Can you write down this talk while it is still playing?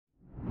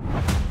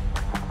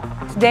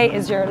Today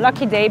is your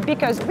lucky day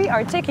because we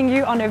are taking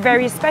you on a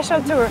very special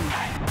tour.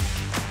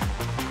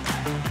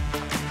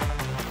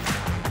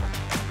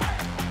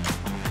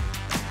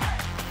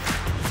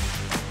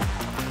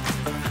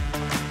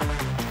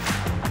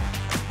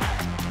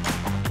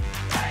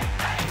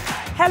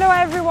 Hello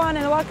everyone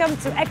and welcome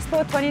to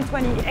Expo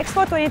 2020.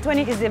 Expo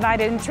 2020 is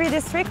divided in 3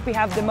 districts. We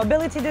have the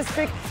Mobility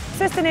District,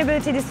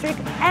 Sustainability District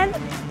and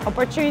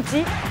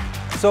Opportunity.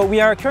 So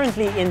we are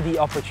currently in the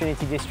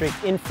Opportunity District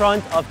in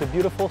front of the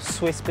beautiful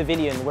Swiss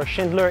Pavilion where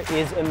Schindler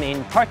is a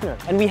main partner.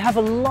 And we have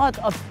a lot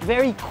of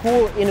very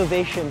cool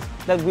innovations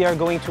that we are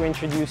going to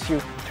introduce you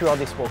throughout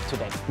this walk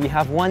today. We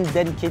have one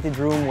dedicated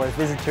room where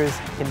visitors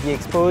can be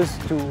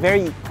exposed to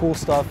very cool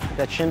stuff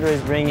that Schindler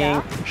is bringing,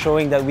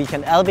 showing that we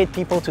can elevate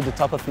people to the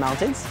top of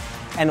mountains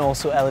and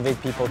also elevate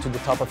people to the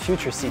top of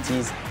future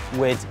cities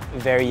with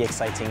very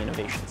exciting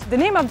innovations. The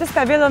name of this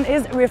pavilion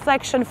is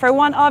Reflection for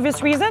one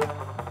obvious reason.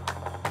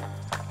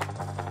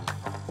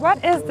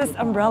 What is this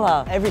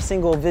umbrella? Every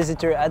single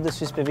visitor at the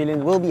Swiss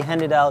Pavilion will be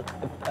handed out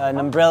an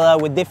umbrella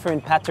with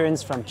different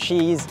patterns from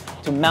cheese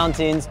to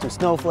mountains to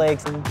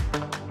snowflakes.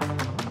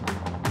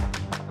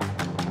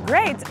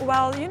 Great,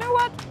 well, you know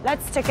what?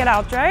 Let's check it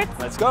out, right?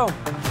 Let's go.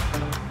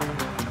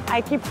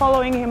 I keep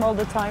following him all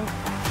the time.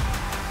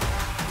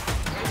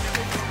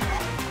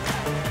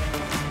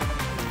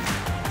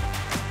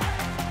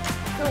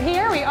 So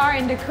here we are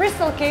in the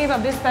crystal cave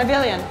of this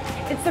pavilion.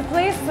 It's a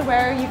place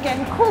where you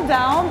can cool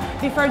down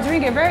before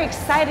doing a very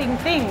exciting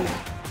thing.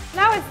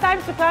 Now it's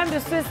time to climb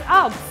the Swiss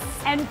Alps.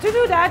 And to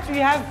do that, we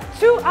have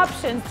 2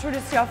 options through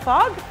the Sea of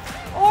Fog,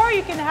 or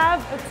you can have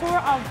a tour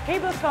of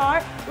cable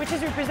car, which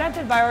is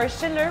represented by our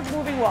Schindler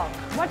moving walk.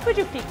 What would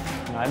you pick?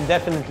 I'm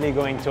definitely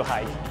going to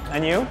hike.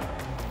 And you?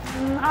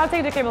 I'll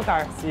take the cable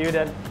car. See you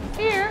then.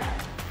 Here.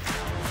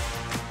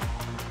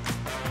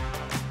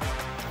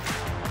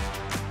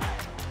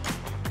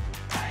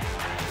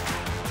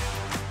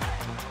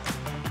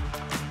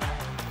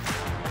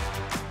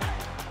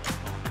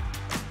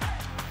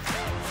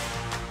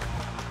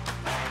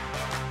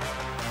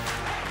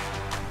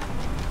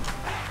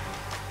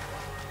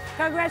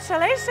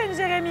 Congratulations,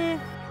 Jeremie!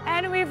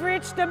 And we've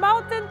reached the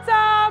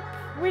mountaintop!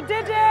 We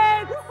did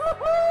it!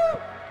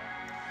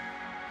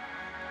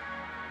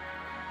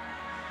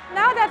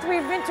 Now that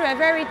we've been to a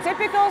very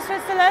typical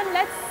Switzerland,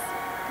 let's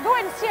go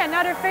and see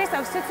another face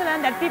of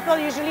Switzerland that people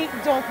usually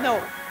don't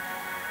know.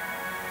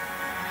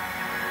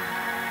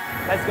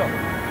 Let's go.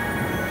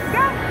 Let's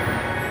go!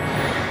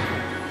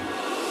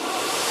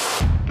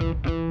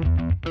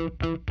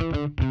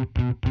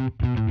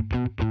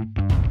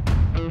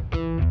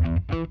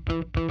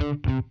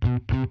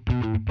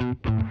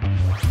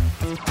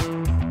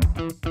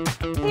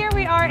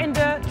 In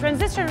the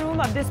transition room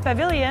of this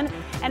pavilion,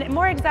 and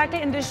more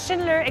exactly in the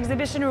Schindler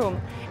exhibition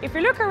room. If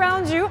you look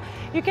around you,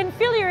 you can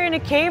feel you're in a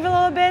cave a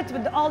little bit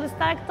with all the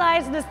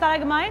stalactites and the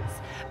stalagmites,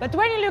 but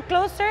when you look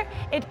closer,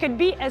 it could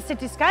be a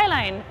city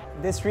skyline.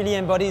 This really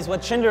embodies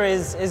what Schindler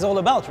is all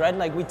about, right?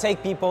 Like we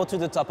take people to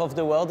the top of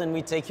the world and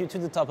we take you to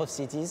the top of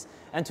cities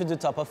and to the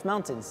top of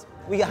mountains.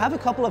 We have a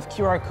couple of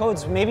QR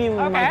codes, maybe we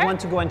might want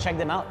to go and check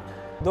them out.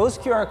 Those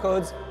QR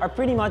codes are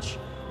pretty much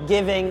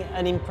giving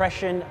an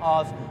impression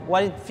of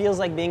what it feels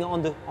like being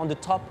on the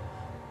top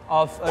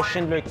of a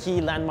Schindler key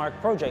landmark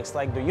projects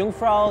like the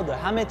Jungfrau, the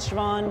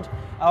Hammetschwand,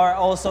 or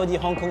also the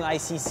Hong Kong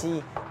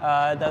ICC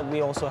that we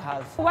also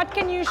have. What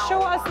can you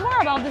show us more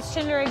about this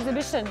Schindler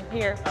exhibition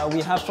here?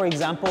 We have, for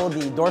example,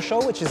 the door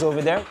show, which is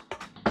over there.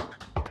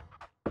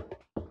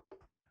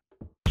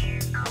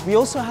 We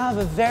also have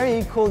a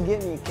very cool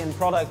gimmick and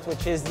product,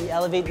 which is the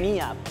Elevate Me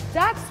app.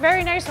 That's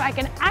very nice, so I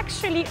can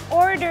actually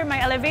order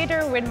my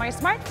elevator with my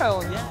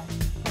smartphone. Yeah.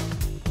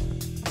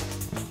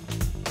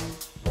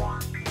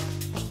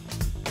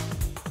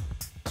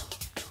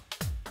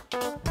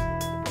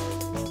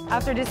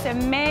 After this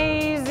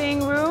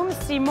amazing room,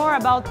 see more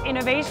about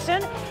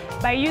innovation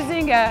by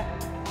using a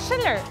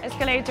Schindler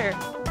escalator.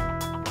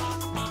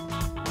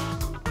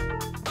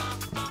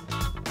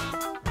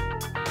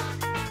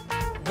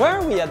 Where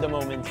are we at the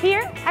moment?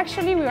 Here,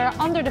 actually, we are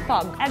under the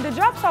fog. And the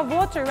drops of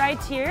water right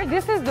here,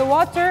 this is the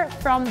water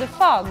from the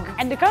fog.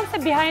 And the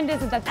concept behind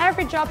this is that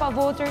every drop of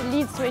water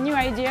leads to a new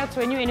idea,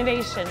 to a new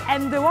innovation.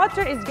 And the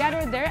water is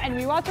gathered there and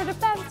we water the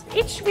plants.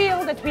 Each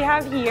wheel that we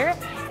have here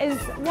is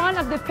one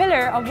of the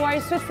pillars of why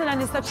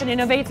Switzerland is such an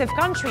innovative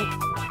country.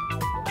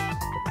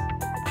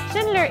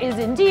 Schindler is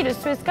indeed a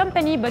Swiss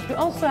company, but we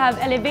also have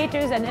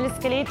elevators and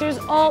escalators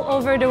all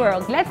over the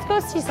world. Let's go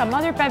see some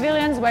other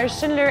pavilions where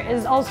Schindler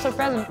is also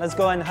present. Let's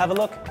go and have a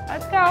look.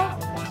 Let's go.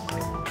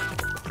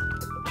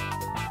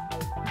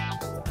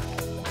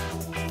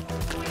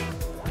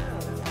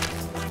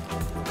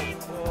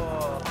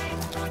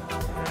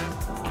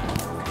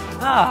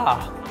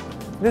 Ah,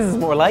 this is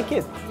more like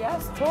it.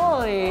 Yes,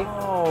 totally.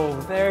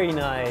 Oh, very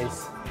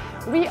nice.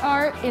 We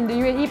are in the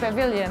UAE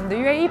Pavilion. The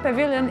UAE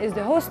Pavilion is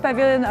the host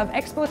pavilion of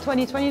Expo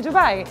 2020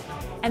 Dubai.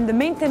 And the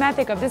main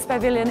thematic of this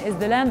pavilion is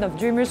the land of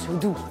dreamers who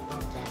do.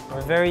 We're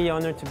We're very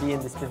honored to be in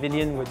this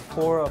pavilion with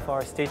 4 of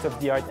our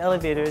state-of-the-art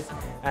elevators,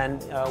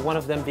 and one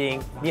of them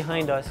being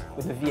behind us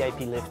with the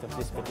VIP lift of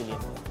this pavilion.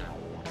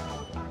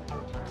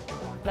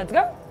 Let's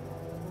go!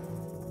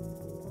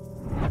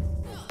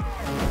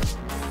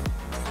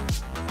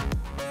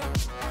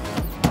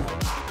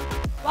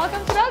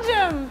 Welcome to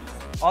Belgium!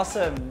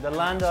 Awesome, the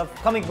land of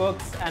comic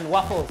books and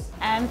waffles.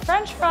 And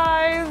French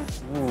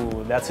fries.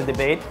 Ooh, that's a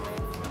debate.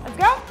 Let's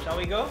go! Shall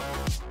we go?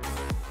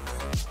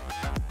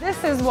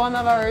 This is one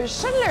of our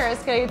Schindler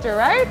escalator,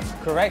 right?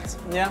 Correct,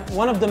 yeah.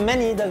 One of the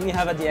many that we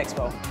have at the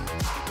Expo.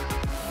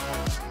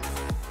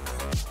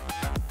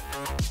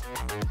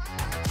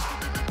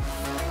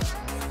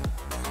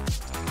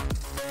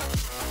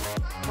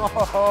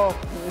 Oh,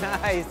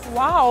 nice.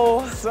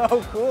 Wow!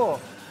 So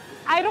cool.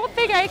 I don't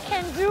think I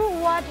can do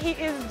what he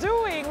is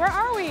doing. Where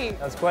are we?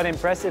 That's quite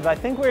impressive. I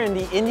think we're in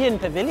the Indian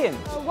pavilion.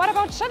 What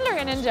about Schindler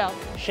in India?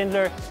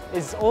 Schindler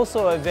is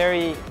also a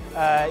very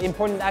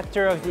important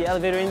actor of the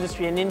elevator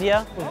industry in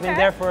India. We've been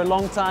there for a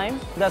long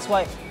time. That's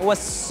why it was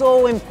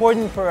so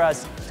important for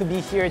us to be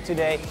here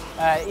today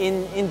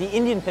in the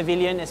Indian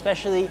pavilion,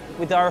 especially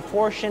with our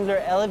 4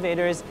 Schindler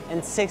elevators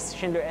and 6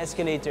 Schindler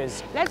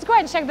escalators. Let's go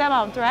and check them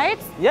out, right?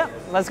 Yeah,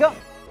 let's go.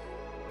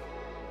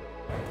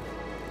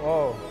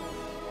 Whoa.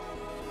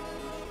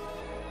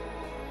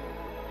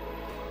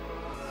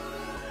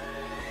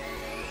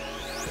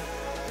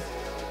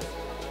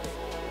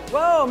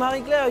 Whoa,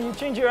 Marie-Claire, you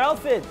changed your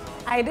outfit.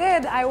 I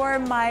did. I wore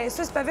my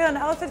Swiss Pavilion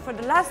outfit for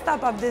the last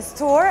stop of this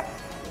tour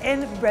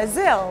in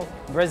Brazil.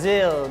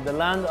 Brazil, the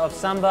land of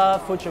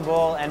samba,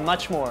 football, and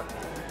much more.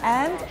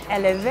 And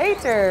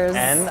elevators.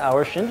 And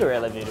our Schindler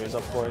elevators,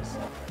 of course.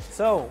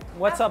 So,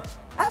 what's up?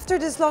 After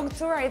this long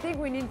tour, I think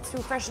we need to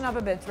freshen up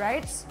a bit,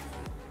 right?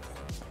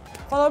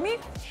 Follow me?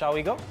 Shall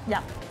we go?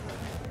 Yeah.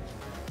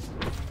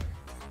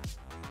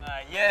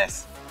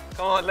 Yes.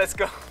 Come on, let's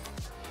go.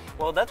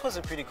 Well, that was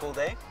a pretty cool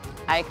day.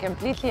 I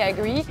completely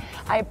agree.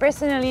 I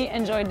personally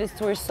enjoyed this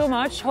tour so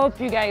much. Hope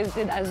you guys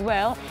did as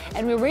well.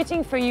 And we're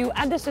waiting for you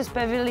at the Swiss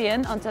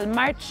Pavilion until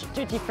March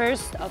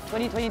 31st of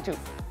 2022.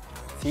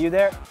 See you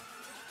there.